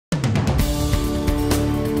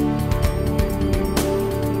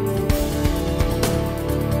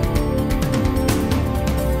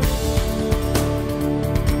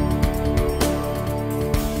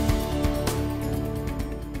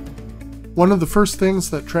One of the first things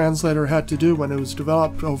that Translator had to do when it was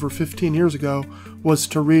developed over 15 years ago was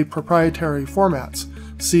to read proprietary formats,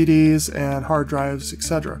 CDs and hard drives,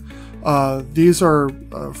 etc. These are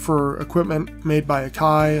for equipment made by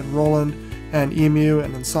Akai and Roland and EMU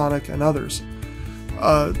and Ensoniq and others.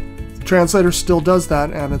 Translator still does that,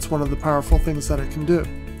 and it's one of the powerful things that it can do.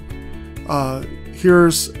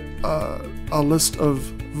 Here's a list of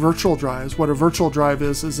virtual drives. What a virtual drive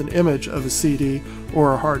is an image of a CD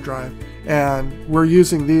or a hard drive. And we're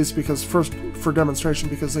using these because first for demonstration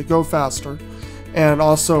because they go faster, and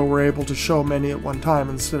also we're able to show many at one time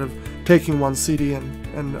instead of taking one CD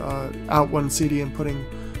and out one CD and putting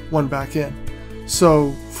one back in.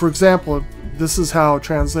 So for example, this is how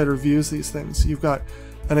Translator views these things. You've got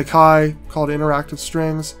an Akai called interactive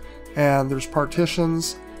strings, and there's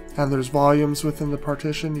partitions, and there's volumes within the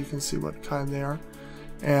partition. You can see what kind they are,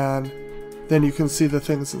 and then you can see the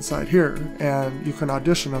things inside here, and you can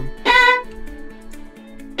audition them.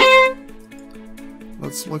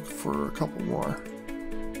 Let's look for a couple more.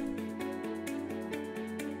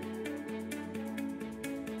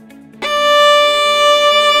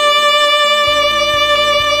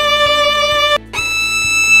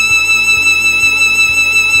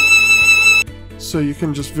 So you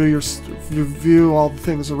can just view all the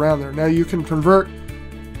things around there. Now you can convert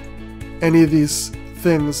any of these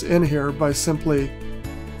things in here by simply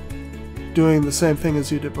doing the same thing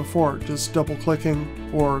as you did before, just double clicking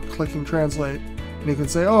or clicking translate, and you can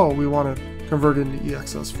say, oh, we want to convert it into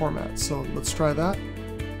EXS format. So let's try that.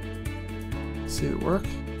 See it work.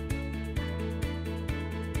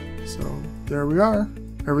 So there we are,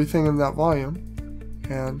 everything in that volume.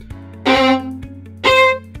 And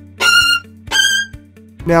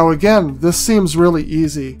now again, this seems really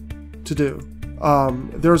easy to do.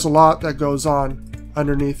 There's a lot that goes on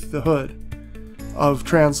underneath the hood of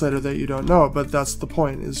Translator that you don't know, but that's the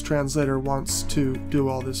point, is Translator wants to do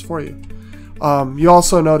all this for you. You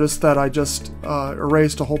also notice that I just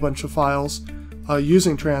erased a whole bunch of files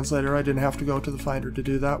using Translator. I didn't have to go to the Finder to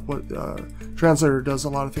do that. Translator does a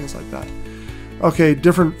lot of things like that. Okay,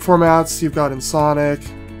 different formats. You've got Ensoniq.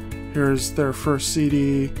 Here's their first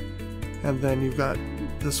CD, and then you've got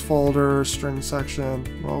this folder, string section.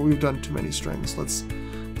 Well, we've done too many strings. Let's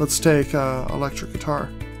take electric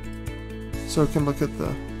guitar. So we can look at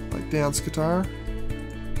the dance guitar.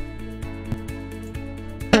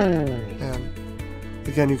 And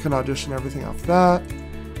again, you can audition everything off that.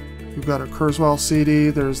 You've got a Kurzweil CD.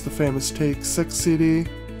 There's the famous Take 6 CD.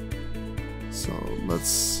 So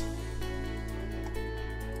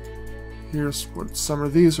here's what some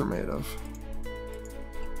of these are made of.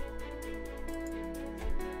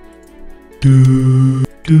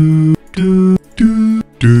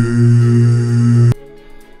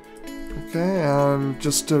 Okay, and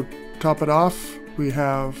just to top it off, we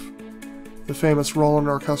have the famous Roland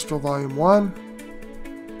Orchestral Volume 1.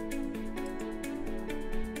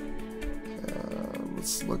 And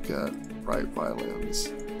let's look at right violins.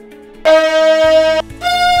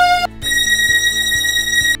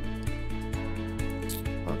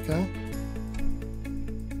 Okay.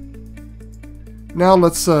 Now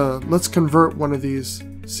let's convert one of these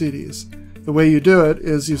CDs. The way you do it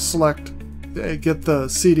is you get the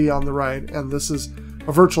CD on the right, and this is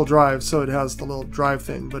a virtual drive, so it has the little drive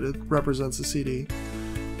thing, but it represents a CD.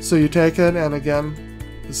 So you take it, and again,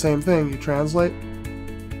 the same thing, you translate,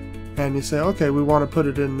 and you say, okay, we want to put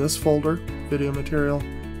it in this folder, video material,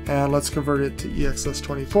 and let's convert it to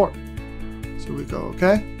EXS24. So we go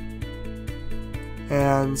okay.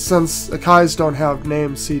 And since Akais don't have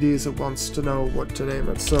named CDs, it wants to know what to name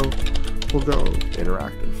it, so we'll go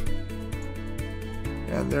interactive.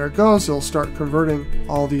 And there it goes. It'll start converting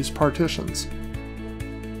all these partitions.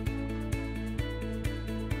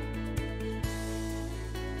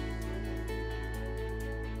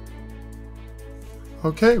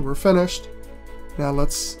 Okay, we're finished. Now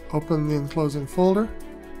let's open the enclosing folder.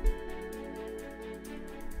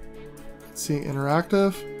 Let's see,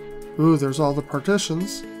 interactive. Ooh, there's all the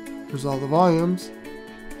partitions, there's all the volumes,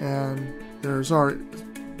 and there's our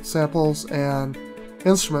samples and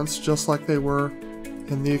instruments just like they were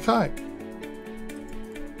in the Akai.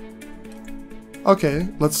 Okay,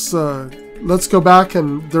 let's go back,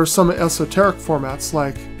 and there's some esoteric formats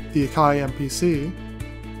like the Akai MPC.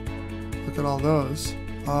 Look at all those.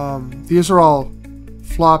 These are all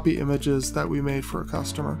floppy images that we made for a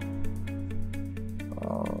customer.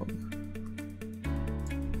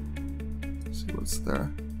 See what's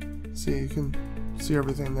there. See, you can see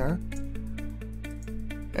everything there.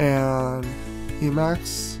 And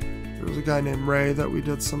Emacs, there was a guy named Ray that we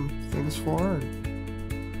did some things for. And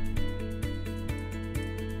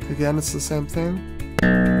again, it's the same thing.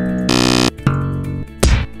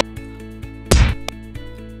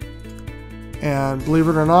 And believe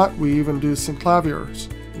it or not, we even do synclaviers.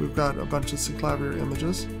 We've got a bunch of synclavier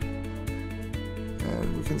images.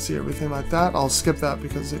 And we can see everything like that. I'll skip that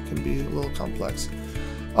because it can be a little complex.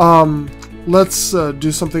 Let's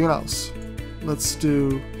do something else. Let's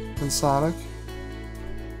do Ensoniq.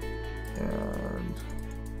 And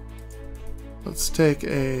let's take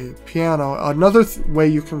a piano. Another way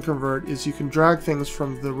you can convert is you can drag things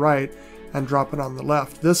from the right and drop it on the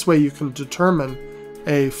left. This way you can determine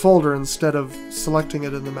a folder instead of selecting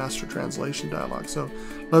it in the master translation dialog. So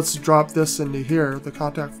let's drop this into here, the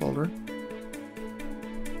contact folder,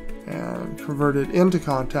 and convert it into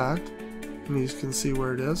contact, and you can see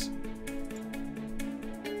where it is.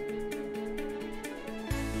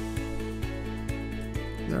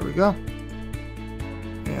 There we go.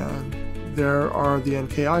 And there are the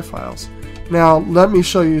NKI files. Now let me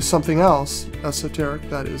show you something else esoteric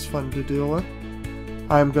that is fun to deal with.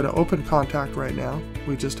 I'm going to open contact right now.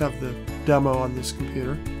 We just have the demo on this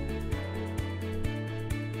computer.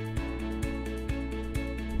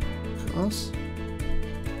 Close.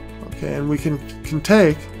 Okay, and we can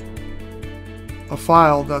take a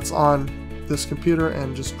file that's on this computer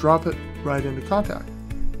and just drop it right into contact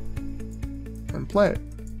and play it.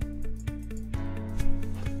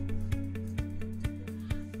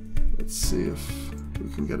 Let's see if we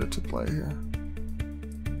can get it to play here.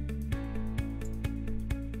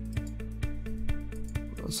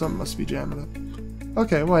 Something must be jamming it.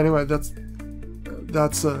 Okay, well anyway, that's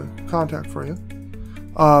a contact for you.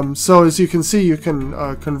 So as you can see, you can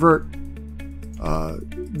convert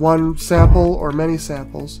one sample or many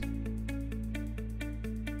samples.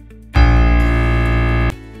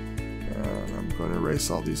 And I'm going to erase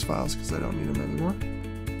all these files because I don't need them anymore.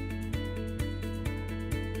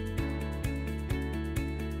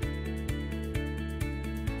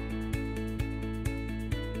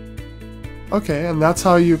 Okay, and that's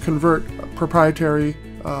how you convert proprietary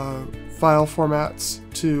file formats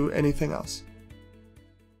to anything else.